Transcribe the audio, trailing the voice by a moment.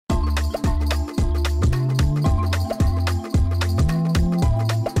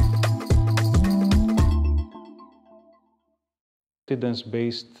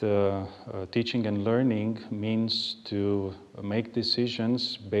Evidence-based teaching and learning means to make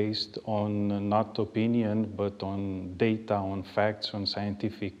decisions based on not opinion, but on data, on facts, on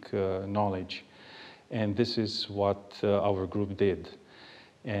scientific knowledge. And this is what our group did.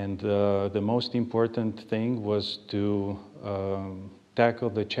 And the most important thing was to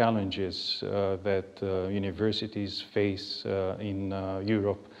tackle the challenges that universities face in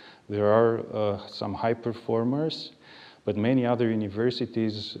Europe. There are some high performers, but many other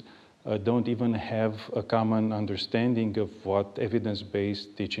universities don't even have a common understanding of what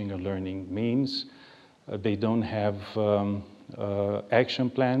evidence-based teaching and learning means. They don't have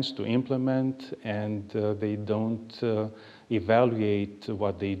action plans to implement, and they don't evaluate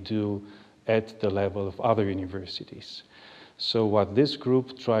what they do at the level of other universities. So what this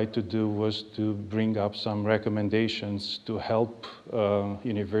group tried to do was to bring up some recommendations to help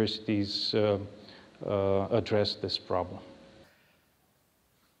universities address this problem.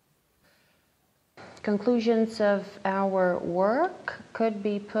 Conclusions of our work could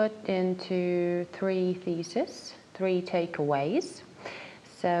be put into three theses, three takeaways.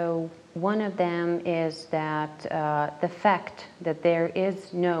 So one of them is that the fact that there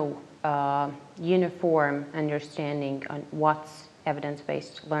is no uniform understanding on what's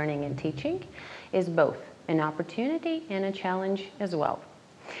evidence-based learning and teaching is both an opportunity and a challenge as well.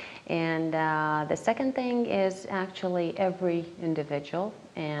 And the second thing is actually every individual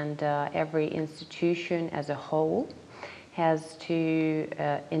and every institution as a whole has to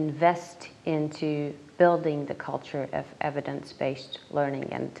invest into building the culture of evidence-based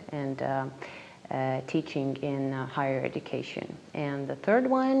learning and teaching in higher education. And the third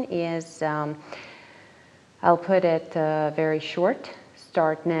one is, I'll put it very short,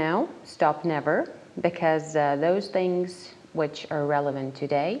 start now, stop never, because those things which are relevant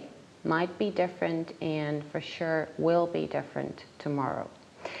today might be different and for sure will be different tomorrow.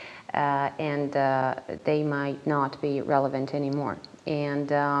 And they might not be relevant anymore. And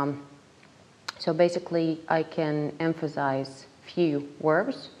so basically I can emphasize few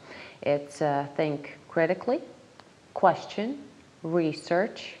words. It's think critically, question,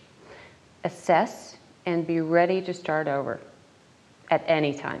 research, assess, and be ready to start over at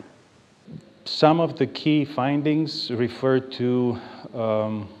any time. Some of the key findings refer to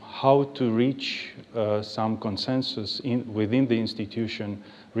how to reach some consensus within the institution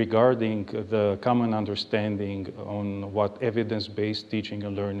regarding the common understanding on what evidence-based teaching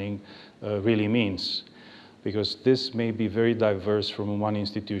and learning really means, because this may be very diverse from one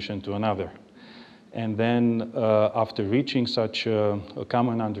institution to another. And then after reaching such a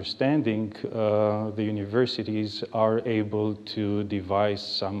common understanding, the universities are able to devise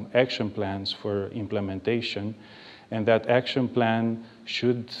some action plans for implementation. And that action plan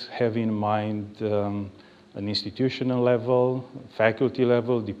should have in mind an institutional level, faculty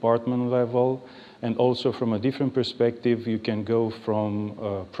level, department level, and also from a different perspective, you can go from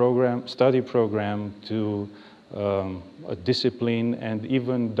a study program to a discipline and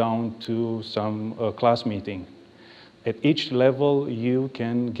even down to some class meeting. At each level, you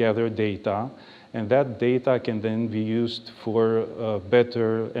can gather data, and that data can then be used for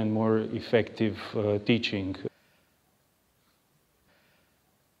better and more effective teaching.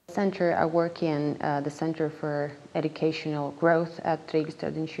 The center I work in, the Center for Educational Growth at Rīga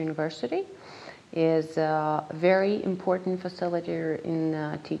Stradiņš University, is a very important facilitator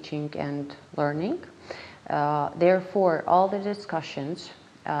in teaching and learning. Therefore, all the discussions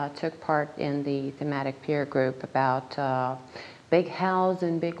took part in the Thematic Peer Group about big hows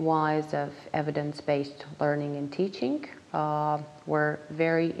and big whys of evidence-based learning and teaching were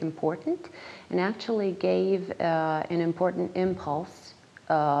very important and actually gave an important impulse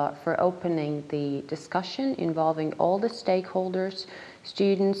for opening the discussion involving all the stakeholders,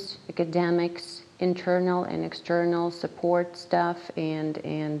 students, academics, internal and external support staff, and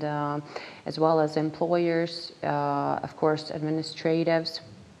as well as employers, of course, administratives,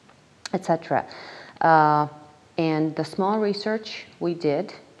 etc. And the small research we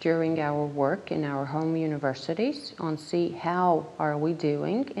did during our work in our home universities on see how are we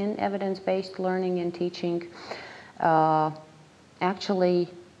doing in evidence-based learning and teaching actually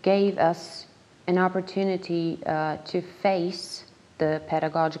gave us an opportunity to face the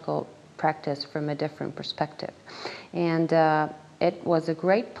pedagogical practice from a different perspective. And it was a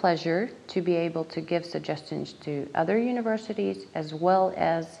great pleasure to be able to give suggestions to other universities as well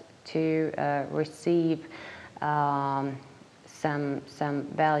as to receive some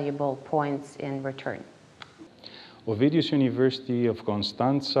valuable points in return. Ovidius University of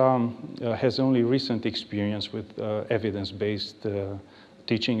Constanta has only recent experience with evidence-based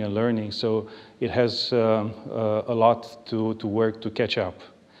teaching and learning, so it has a lot to work to catch up.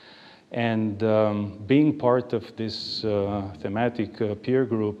 And being part of this thematic peer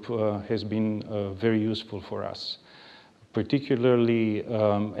group has been very useful for us, particularly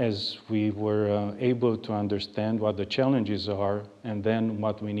as we were able to understand what the challenges are and then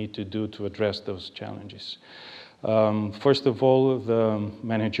what we need to do to address those challenges. First of all, the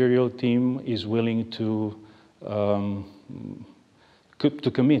managerial team is willing to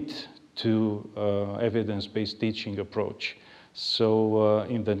commit to evidence-based teaching approach. So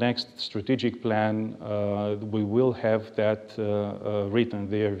in the next strategic plan, we will have that written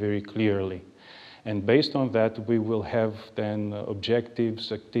there very clearly. And based on that, we will have then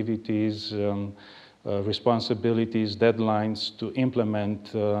objectives, activities, responsibilities, deadlines to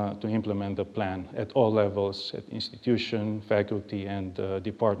implement the plan at all levels, at institution, faculty, and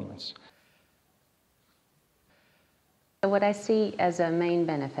departments. So what I see as a main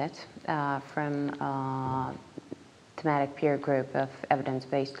benefit from Thematic Peer Group of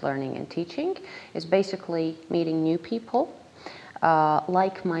evidence-based learning and teaching is basically meeting new people,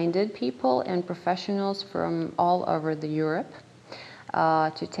 like-minded people and professionals from all over Europe,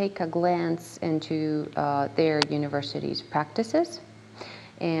 to take a glance into their university's practices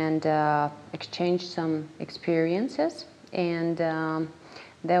and exchange some experiences. And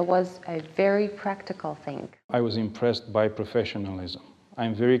there was a very practical thing. I was impressed by professionalism.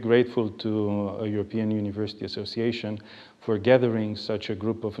 I'm very grateful to a European University Association for gathering such a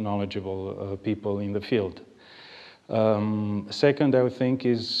group of knowledgeable people in the field. Second, I would think,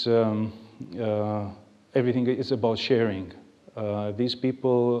 is everything is about sharing. These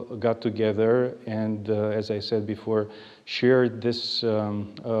people got together and, as I said before, shared this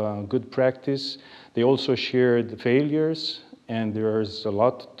good practice. They also shared failures, and there's a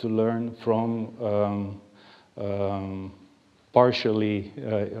lot to learn from partially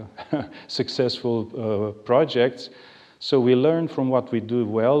successful projects. So we learn from what we do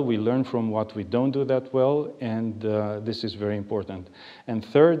well, we learn from what we don't do that well, and this is very important. And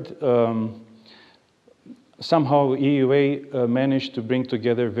third, somehow EUA managed to bring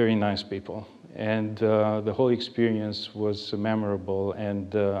together very nice people, and the whole experience was memorable,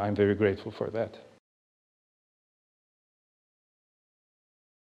 and I'm very grateful for that.